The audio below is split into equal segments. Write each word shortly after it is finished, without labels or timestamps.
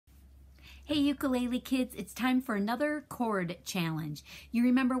Hey ukulele kids, it's time for another chord challenge. You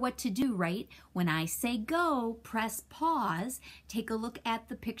remember what to do, right? When I say go, press pause, take a look at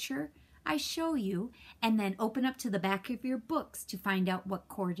the picture I show you, and then open up to the back of your books to find out what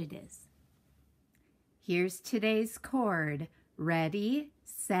chord it is. Here's today's chord. Ready,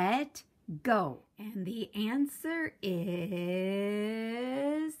 set, go. And the answer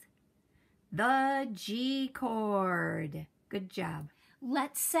is the G chord. Good job.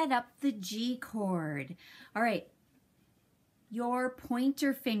 Let's set up the G chord. All right, your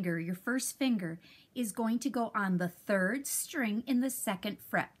pointer finger, your first finger, is going to go on the third string in the second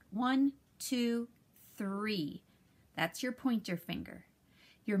fret. 1, 2, 3. That's your pointer finger.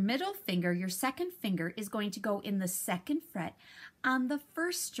 Your middle finger, your second finger, is going to go in the second fret on the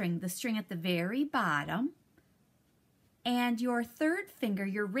first string, the string at the very bottom. And your third finger,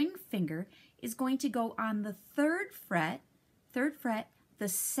 your ring finger, is going to go on the third fret, the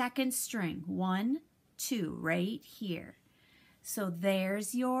second string, 1, 2, right here. So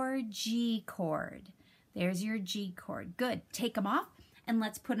there's your G chord. There's your G chord. Good. Take them off and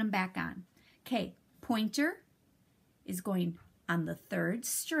let's put them back on. Okay, pointer is going on the third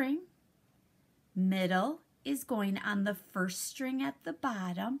string. Middle is going on the first string at the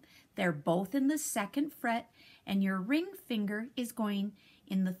bottom. They're both in the second fret, and your ring finger is going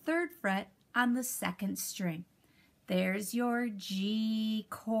in the third fret on the second string. There's your G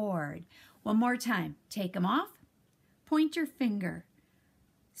chord. One more time. Take them off. Pointer finger,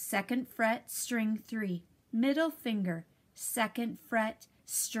 second fret, string 3. Middle finger, second fret,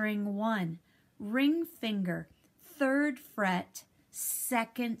 string 1. Ring finger, third fret,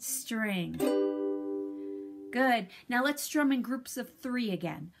 second string. Good. Now let's strum in groups of 3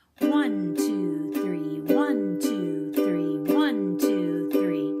 again. 1, 2, 3, 1, 2, 3, 1, 2,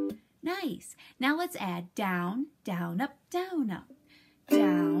 3. Nice. Now let's add down, down, up, down, up.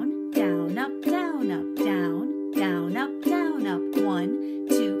 Down, down, up, down, up, down, down, up, down, up. 1,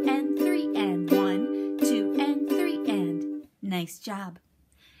 2, and 3, and 1, 2, and 3, and. Nice job.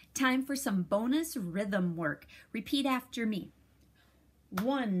 Time for some bonus rhythm work. Repeat after me.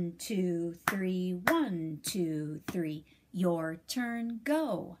 1, 2, 3, 1, 2, 3. Your turn,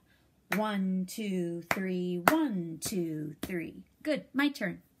 go. 1, 2, 3, 1, 2, 3. Good, my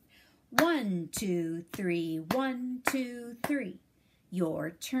turn. 1, 2, 3, 1, 2, 3. Your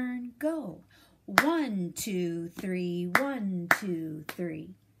turn, go. 1, 2, 3, 1, 2,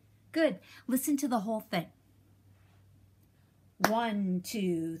 3. Good. Listen to the whole thing. 1,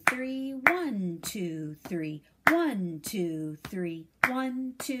 2, 3, 1, 2, 3. 1, 2, 3,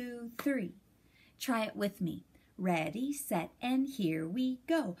 1, 2, 3. Try it with me. Ready, set, and here we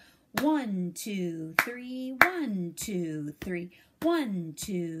go. 1, 2, 3, 1, 2, 3. 1,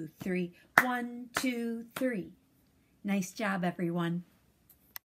 2, 3, 1, 2, 3. Nice job, everyone.